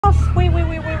off. Wait.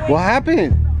 What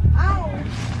happened? Ow.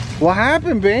 What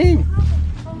happened, babe?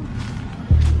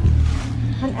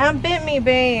 An ant bit me,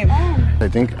 babe. I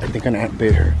think an ant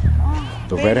bit her.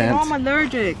 The Babe, red ant. I'm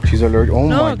allergic. She's allergic. Oh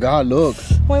my Look. God, look.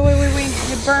 Wait.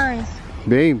 It burns.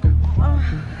 Babe.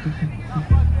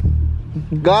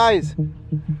 Guys,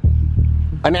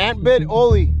 an ant bit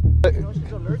Orly. No,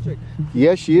 she's allergic.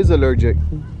 Yes, she is allergic.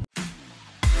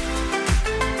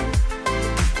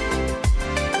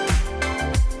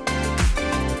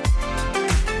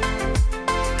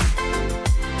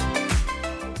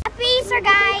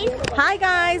 Hi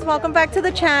guys, welcome back to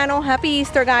the channel. Happy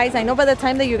Easter, guys. I know by the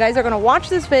time that you guys are gonna watch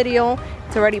this video,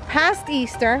 it's already past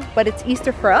Easter, but it's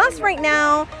Easter for us right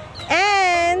now,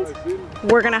 and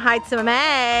we're gonna hide some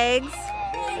eggs.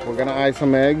 We're gonna hide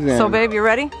some eggs. And so babe, you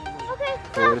ready?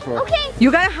 Okay.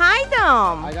 You gotta hide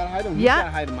them. I gotta hide them. You Yeah.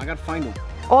 gotta hide them. I gotta find them.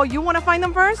 Oh, you wanna find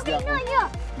them first? No.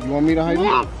 You want me to hide them?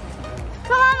 Yes.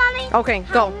 Come on, mommy. Okay,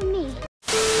 go. Hide with me.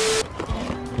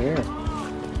 Here.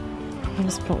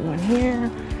 Let's put one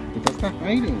here. But that's not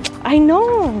hiding. I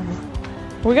know.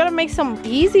 We gotta make some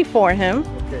easy for him.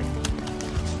 Okay.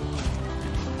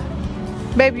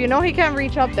 Babe, you know he can't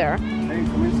reach up there. Hey,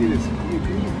 come and see this. Come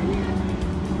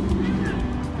here.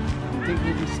 I think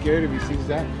he'd be scared if he sees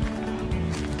that.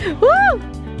 Woo!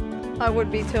 I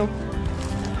would be too.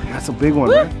 That's a big one,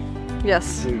 Woo! right?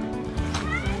 Yes.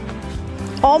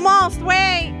 Almost,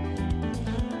 wait.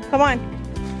 Come on.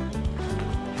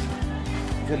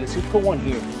 Good, let's just put one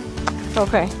here.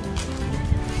 Okay.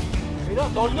 Hey, no,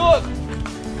 don't look.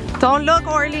 Don't look,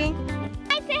 Orly.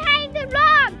 Guys, say hi in the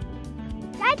vlog.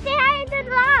 Guys, say hi in the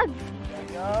vlog.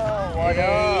 What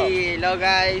up? Hey, hello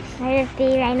guys. Where's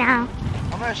Steve right now?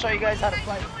 I'm gonna show you guys how to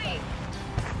fly.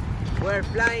 We're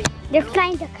flying. They're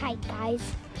flying the kite, guys.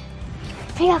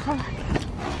 Take a look.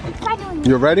 Fly on.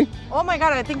 You ready? Oh my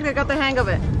God, I think I got the hang of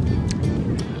it.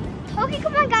 Okay,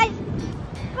 come on, guys.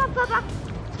 Come on, Papa.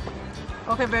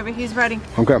 Okay, baby, he's ready.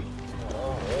 Okay.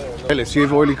 Hey, let's see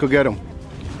if Orly could get him.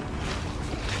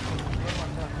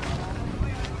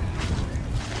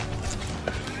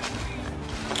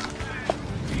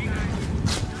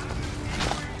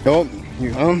 Oh,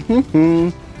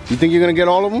 you think you're gonna get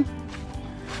all of them?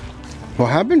 What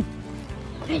happened?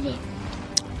 Ready.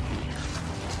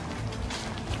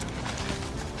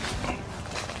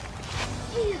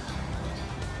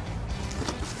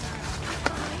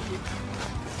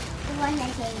 The one I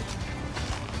gave.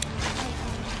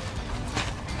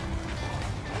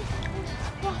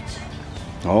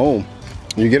 Oh,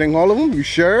 you getting all of them? You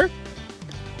sure?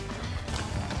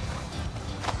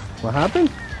 What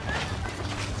happened?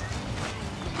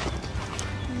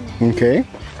 Okay.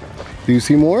 Do you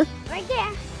see more? Right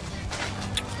there.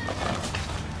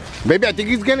 Baby, I think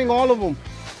he's getting all of them.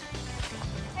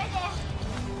 Right there.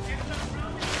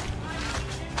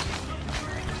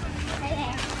 Right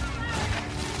there.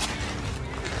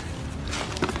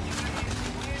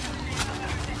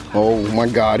 Oh my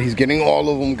God, he's getting all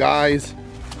of them, guys.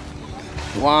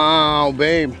 Wow,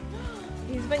 babe.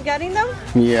 He's been getting them?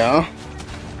 Yeah.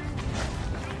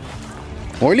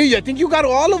 Orly, I think you got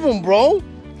all of them, bro.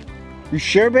 You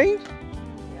sure, babe?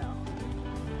 Yeah.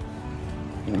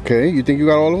 Okay, you think you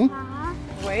got all of them?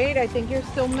 Wait, I think you're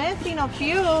still missing a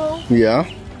few. Yeah.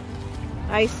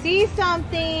 I see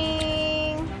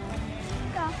something.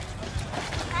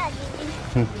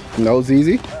 No, it's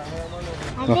easy.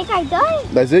 I think I done.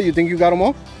 That's it? You think you got them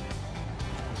all?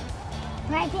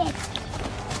 Right there.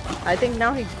 I think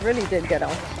now he really did get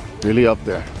them. Really up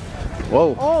there.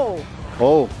 Whoa. Oh.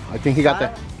 Oh, I think he got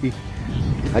the.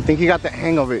 I think he got the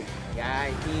hang of it. Yeah,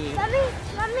 he. Mommy,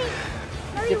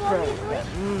 what are you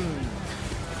doing?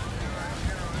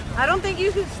 I don't think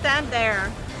you should stand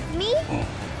there. Me?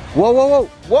 Whoa, whoa, whoa,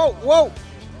 whoa, whoa.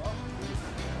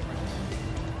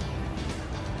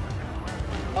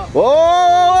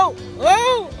 Whoa!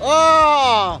 Whoa!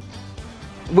 Oh!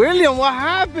 William, what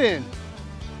happened?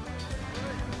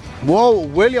 Whoa,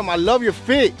 William, I love your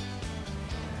fit.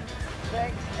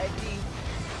 Thanks, Eddie.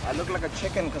 I look like a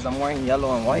chicken because I'm wearing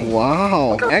yellow and white.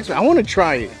 Wow. Actually, I want to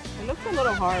try it. It looks a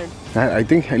little hard. I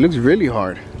think it looks really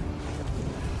hard.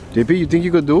 JP, you think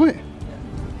you could do it?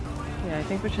 Yeah, I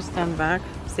think we should stand back.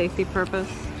 Safety purpose.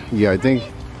 Yeah, I think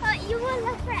You want to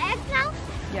look for eggs now?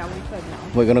 Yeah, we could now.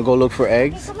 we're gonna go look for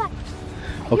eggs. Come on.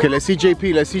 Okay, let's see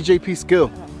JP. Let's see JP's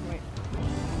skill. Oh, wait.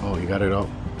 Oh, you got it up.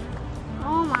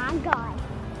 Oh my God.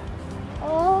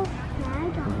 Oh my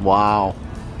God. Wow,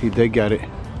 he did get it.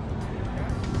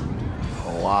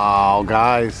 Wow,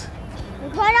 guys.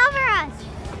 Look right over us.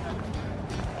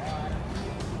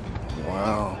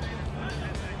 Wow.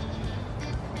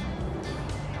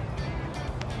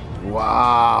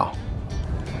 Wow.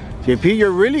 JP,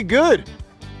 you're really good.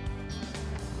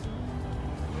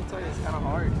 Let me tell you, it's kind of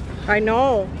hard. I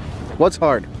know. What's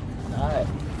hard?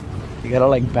 You gotta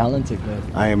like balance it good.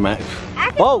 I am mad.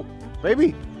 Oh,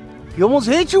 baby. He almost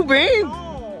hit you, babe.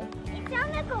 No. It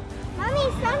sounds like a, Mommy,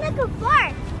 it sounds like a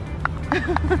fart.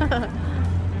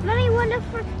 Mommy, one of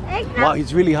for eggs. Wow,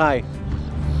 he's really high.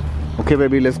 Okay,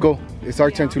 baby, let's go. It's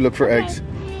our turn to look for eggs.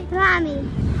 Mommy.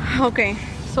 Okay.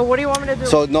 So what do you want me to do?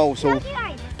 So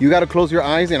you gotta close your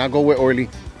eyes and I'll go with Orly.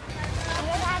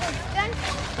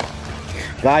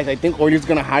 Guys, I think Orly's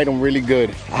gonna hide them really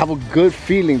good. I have a good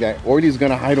feeling that Orly's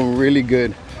gonna hide them really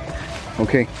good.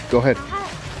 Okay, go ahead.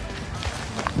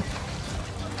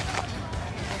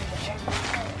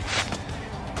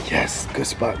 Yes, good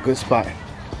spot, good spot.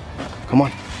 Come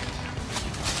on.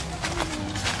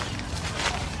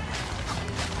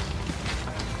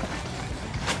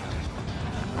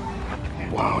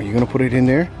 Wow, you're gonna put it in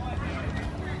there?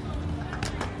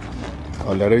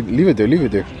 Oh, let her, leave it there, leave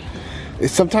it there.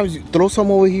 Sometimes you throw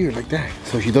some over here like that,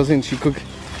 so she cook.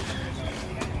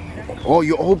 Oh,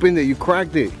 you opened it, you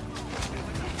cracked it.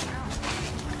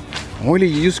 Willy,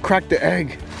 you just cracked the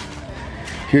egg.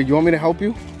 Here, you want me to help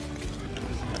you?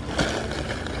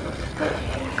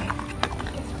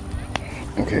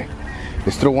 Okay,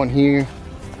 let's throw one here.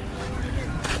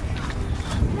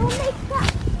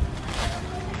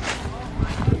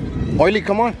 Orly,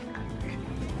 come on.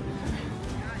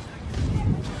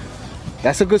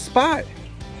 That's a good spot.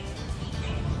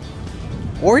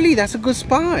 Orly, that's a good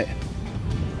spot.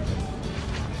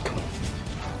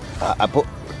 I put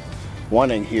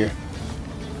one in here.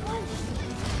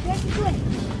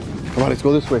 Come on, let's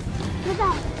go this way.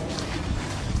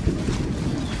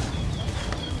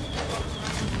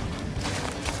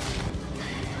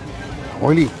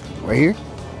 Orly, right here.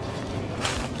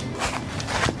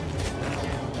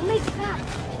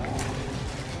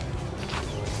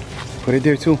 Put it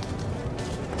there too.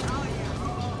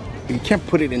 You can't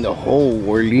put it in the hole,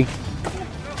 Orly.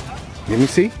 Let me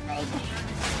see.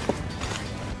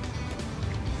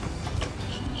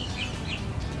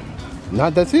 Nah,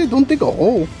 that's it. Don't dig a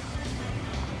hole.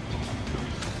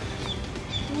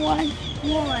 One.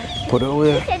 Put it over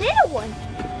there. It's a little one.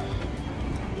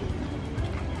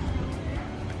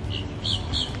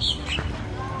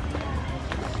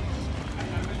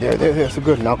 There, that's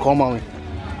good. Now call mommy.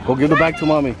 Go give the bag to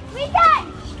mommy.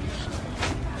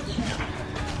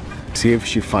 See if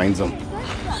she finds them.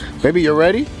 Baby, you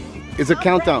ready? It's a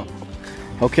countdown.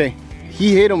 Okay.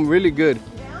 He hit him really good.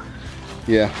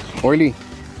 Yeah. Orly.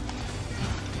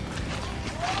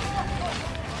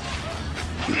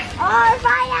 Oh,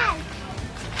 fire!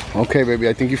 Okay, baby.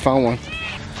 I think you found one.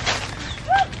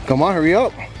 Come on, hurry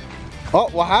up. Oh,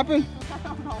 what happened?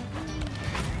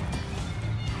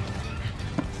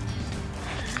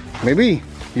 Maybe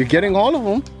you're getting all of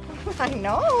them. I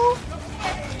know.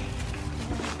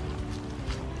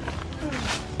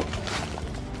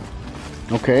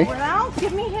 Okay. What else?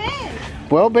 Give me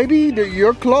hints. Well, baby,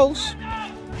 you're close.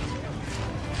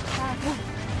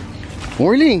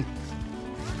 Orly.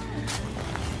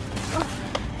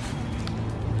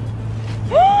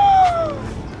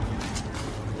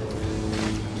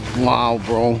 Wow,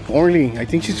 bro. Orly, I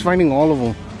think she's finding all of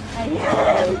them. I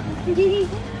know.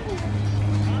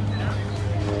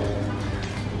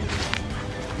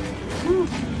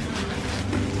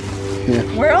 Yeah.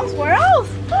 Where else? Where else?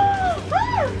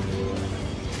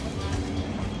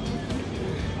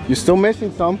 You're still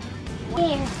missing some.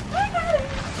 Here.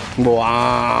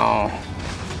 Wow.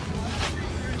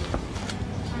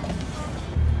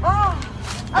 Oh.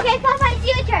 Okay, Papa, it's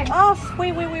your turn. Oh,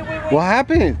 wait. What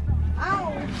happened?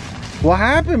 Ow. What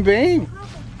happened, babe?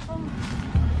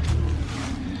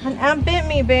 An ant bit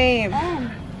me, babe.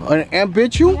 An ant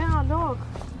bit you? Yeah, look.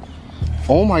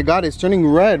 Oh my God, it's turning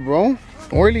red, bro.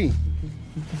 Orly.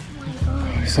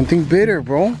 Something bitter,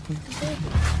 bro.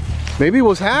 Baby,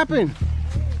 what's happened?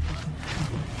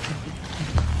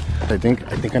 I think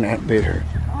an ant bit her.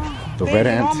 The Babe, red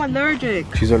ant. I'm allergic.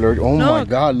 She's allergic. Oh my Look.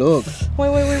 God, look.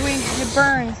 Wait. It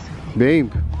burns. Babe.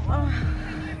 Oh.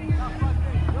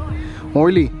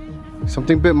 Orly,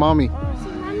 something bit mommy.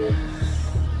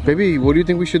 Baby, what do you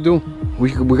think we should do? We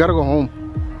gotta go home.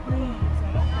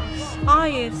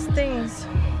 It stings.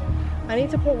 I need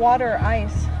to put water or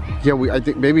ice. Yeah, I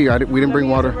think, baby, we didn't bring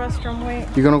water. Restroom, wait.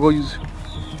 You're gonna go use.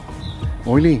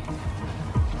 Orly,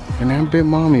 an ant bit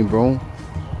mommy, bro.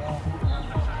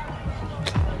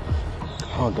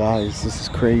 Oh, guys, this is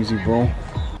crazy, bro.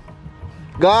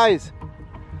 Guys,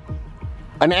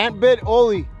 an ant bit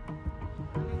Orly.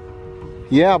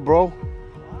 Yeah, bro.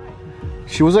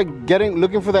 She was like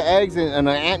looking for the eggs, and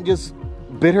an ant just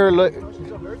bit her.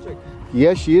 She's allergic.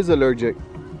 Yeah, she is allergic.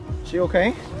 She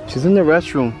okay? She's in the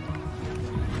restroom.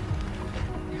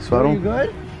 So I Are you don't.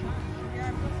 good?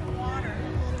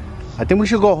 I think we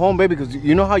should go home, baby, because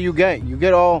you know how you get. You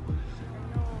get all.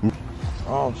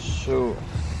 Oh shoot.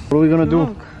 What are we gonna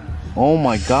Look. do? Oh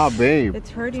my God, babe. It's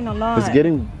hurting a lot. It's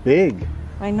getting big.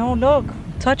 I know, look.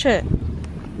 Touch it.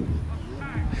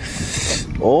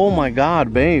 Oh my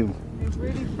God, babe. It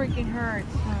really freaking hurts.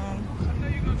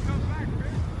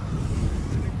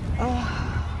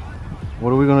 What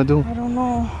are we gonna do? I don't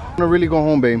know. I'm gonna really go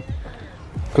home, babe.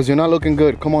 Because you're not looking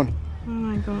good. Come on. Oh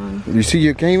my God. You see,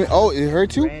 you can't even. Oh, it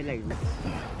hurts you?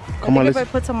 Come on, If I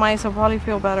let's. put some ice, I'll probably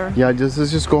feel better. Yeah, let's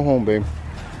just go home, babe.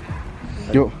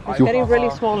 Yo, It's getting really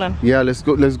swollen. yeah, let's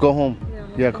go home.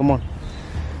 Yeah, come on.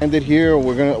 End it here.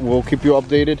 We'll keep you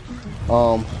updated.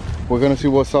 We're gonna see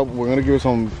what's up. We're gonna give her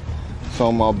some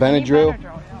Benadryl.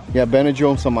 Yeah,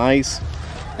 Benadryl, some ice,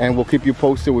 and we'll keep you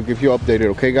posted. We'll keep you updated.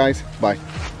 Okay, guys? Bye.